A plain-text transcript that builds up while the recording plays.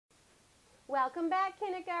Welcome back,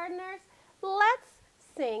 kindergartners. Let's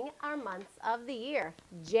sing our months of the year.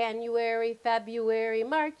 January, February,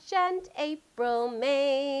 March, and April,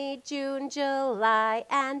 May, June, July,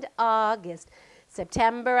 and August.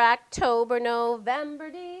 September, October,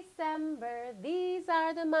 November, December. These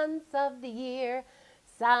are the months of the year.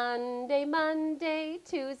 Sunday, Monday,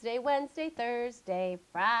 Tuesday, Wednesday, Thursday,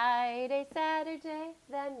 Friday, Saturday,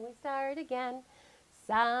 then we start again.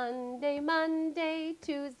 Sunday, Monday,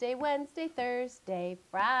 Tuesday, Wednesday, Thursday,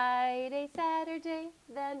 Friday, Saturday,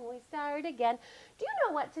 then we start again. Do you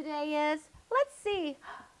know what today is? Let's see.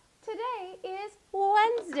 Today is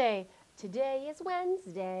Wednesday. Today is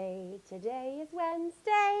Wednesday. Today is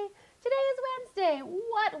Wednesday. Today is Wednesday.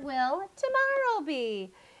 What will tomorrow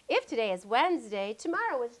be? If today is Wednesday,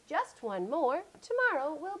 tomorrow is just one more.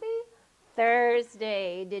 Tomorrow will be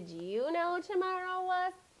Thursday. Did you know tomorrow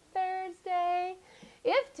was Thursday?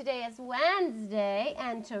 If today is Wednesday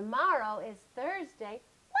and tomorrow is Thursday,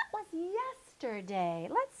 what was yesterday?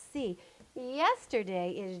 Let's see. Yesterday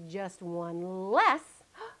is just one less.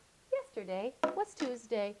 Yesterday was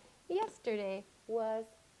Tuesday. Yesterday was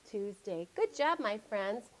Tuesday. Good job, my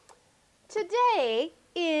friends. Today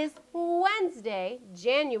is Wednesday,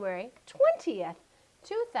 January 20th,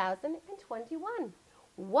 2021.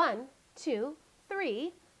 1, 2,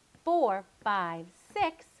 3, 4, 5,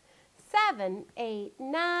 6, 7, 8,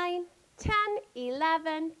 9, 10,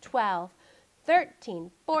 11, 12,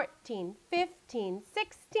 13, 14, 15,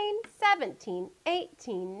 16, 17,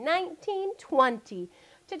 18, 19, 20.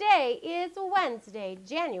 Today is Wednesday,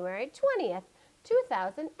 January 20th,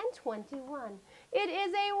 2021. It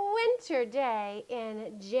is a winter day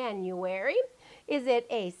in January. Is it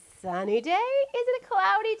a sunny day? Is it a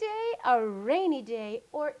cloudy day, a rainy day,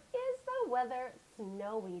 or is the weather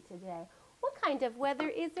snowy today? What kind of weather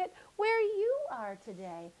is it where you are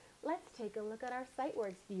today? Let's take a look at our sight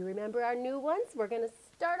words. Do you remember our new ones? We're going to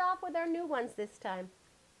start off with our new ones this time.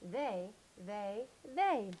 They.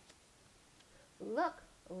 Look,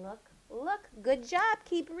 look, look. Good job.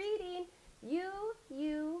 Keep reading. You.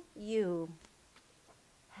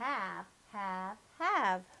 Have.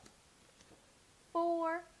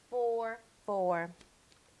 For.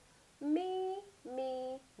 Me.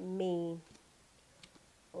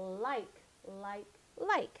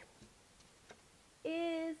 Like.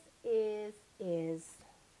 Is.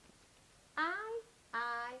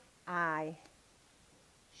 I.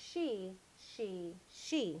 She.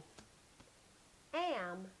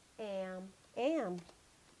 Am.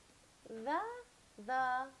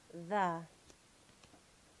 The.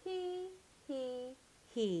 He.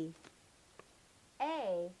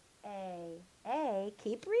 A.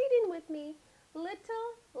 Keep reading with me.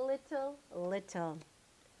 Little.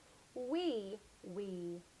 We.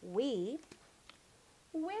 With.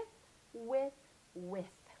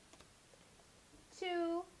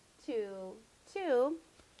 To.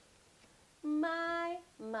 My.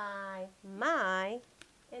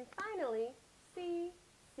 And finally, see.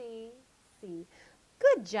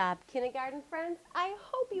 Good job, kindergarten friends. I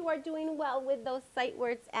hope you are doing well with those sight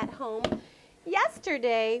words at home.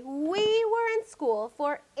 Yesterday, we were in school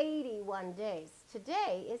for 81 days.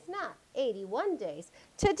 Today is not 81 days.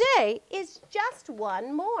 Today is just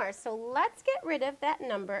one more. So let's get rid of that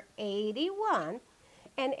number 81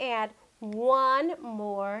 and add one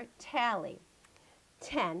more tally.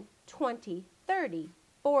 10, 20, 30,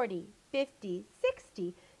 40, 50,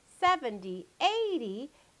 60, 70,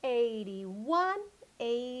 80, 81,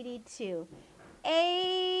 82.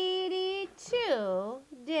 82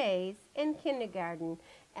 days in kindergarten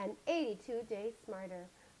and 82 days smarter.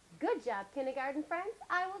 Good job, kindergarten friends.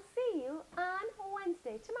 I will see you on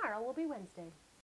Wednesday. Tomorrow will be Wednesday.